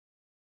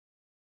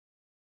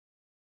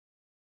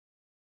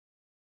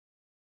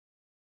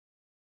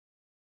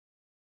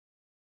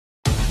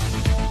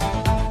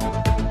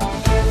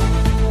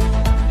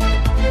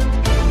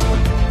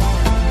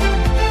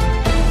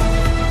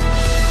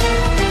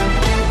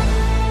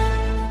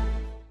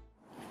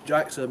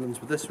Jack Simmons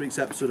with this week's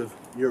episode of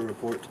Your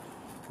Report.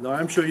 Now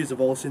I'm sure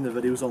you've all seen the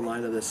videos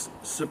online of this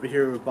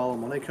Superhero Of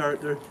Ballymoney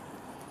character.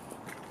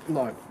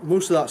 Now,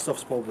 most of that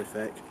stuff's probably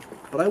fake,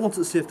 but I wanted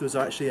to see if there was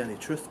actually any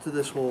truth to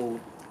this whole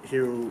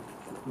hero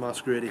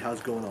masquerade he has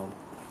going on.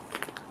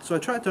 So I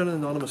tracked down an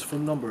anonymous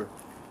phone number.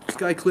 This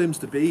guy claims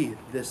to be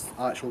this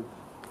actual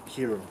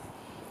hero.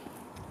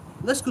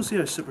 Let's go see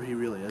how super he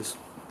really is.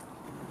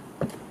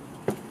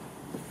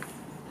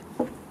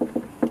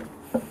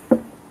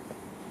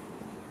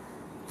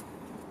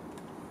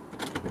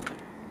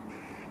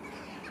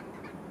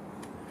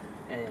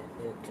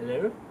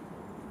 Hello?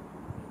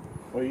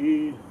 Are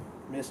you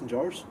Mason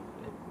Jars?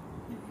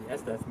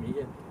 Yes, that's me.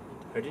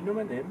 How do you know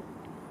my name?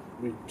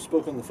 We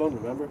spoke on the phone,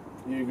 remember?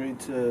 You agreed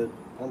to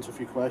answer a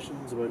few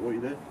questions about what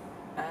you do?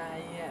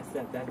 Yes,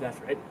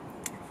 that's right.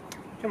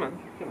 Come on.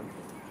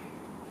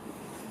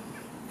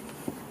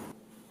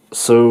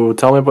 So,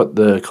 tell me about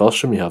the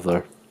costume you have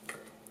there.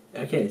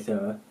 Okay,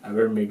 so I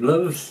wear my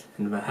gloves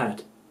and my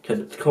hat because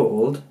it's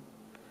cold.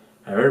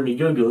 I wear my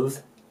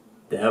goggles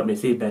to help me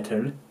see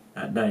better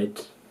at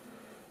night.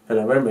 And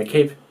I wear my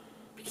cape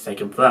because I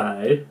can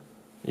fly.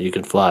 You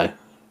can fly?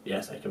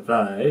 Yes, I can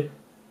fly.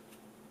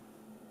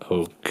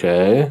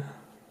 Okay.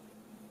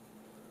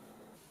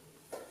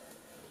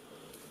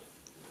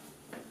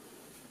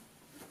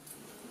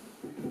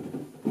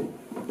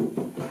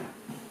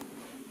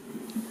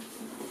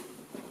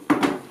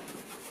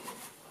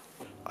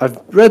 I've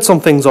read some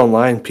things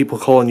online, people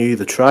calling you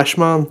the trash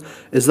man.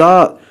 Is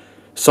that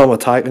some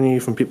attacking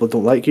you from people who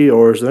don't like you,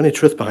 or is there any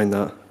truth behind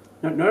that?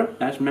 No,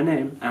 that's my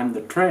name. I'm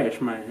the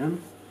trash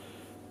man.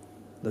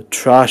 The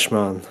trash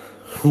man.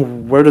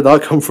 Where did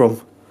that come from?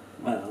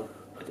 Well,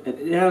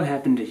 it all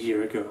happened a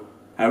year ago.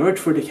 I worked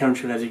for the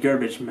council as a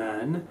garbage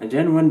man, and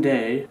then one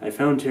day I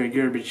found a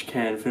garbage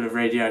can full of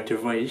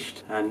radioactive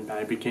waste, and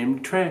I became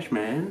the trash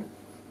man.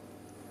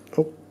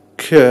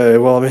 Okay,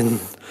 well, I mean,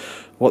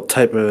 what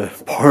type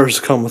of powers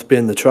come with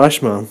being the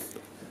trash man?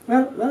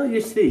 Well, you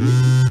see.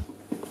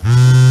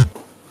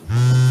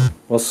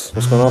 What's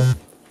going on?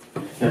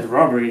 There's a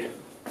robbery.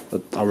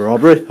 A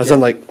robbery? As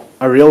in, like,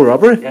 a real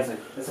robbery? Yes,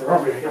 it's a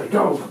robbery. I gotta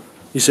go.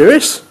 You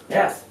serious?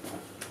 Yes.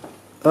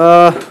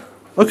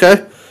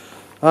 Okay.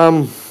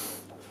 Well,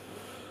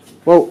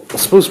 I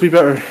suppose we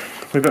better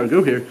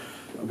go here.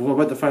 We're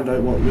about to find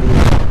out what really...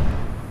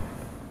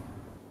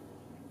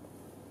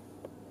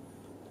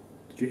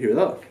 Did you hear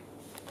that?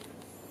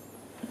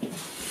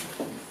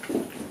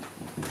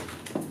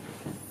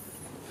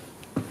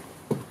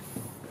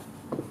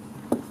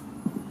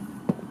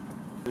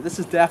 This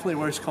is definitely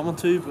where he's coming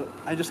to, but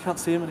I just can't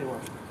see him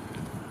anymore.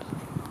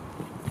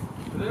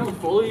 They don't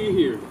follow you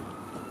here.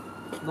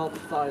 Not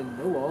that I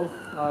know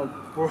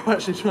of. We're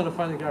actually trying to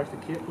find the guy with the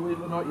cape, believe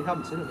it or not. You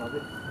haven't seen him, have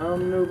you?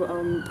 No, but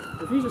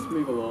if you just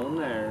move along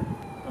there,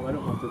 I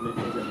don't have to make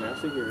a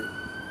mess of here.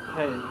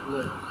 Hey,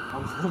 look,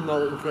 I'm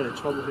not looking for any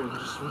trouble here. I'm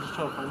just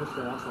trying to find this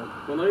guy, that's all.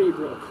 Well, now you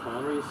brought a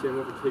camera, you say I'm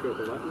going to take out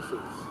the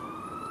witnesses.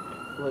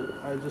 Look,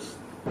 I just...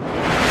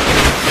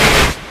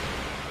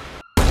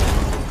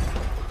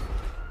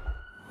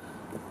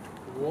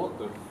 What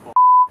the f***?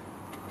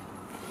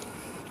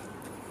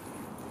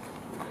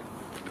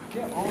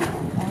 Get on.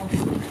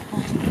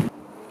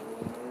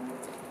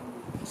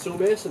 So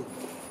Mason,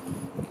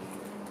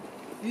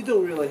 you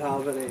don't really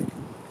have any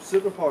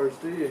superpowers,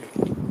 do you?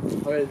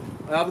 I mean,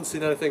 I haven't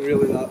seen anything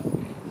really that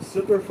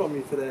super from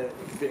you today,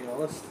 if being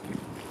honest.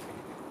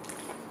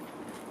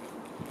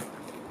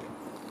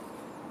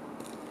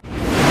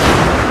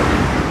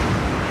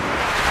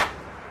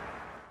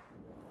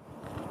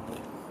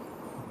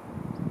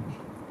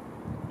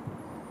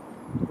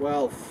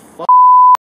 Well,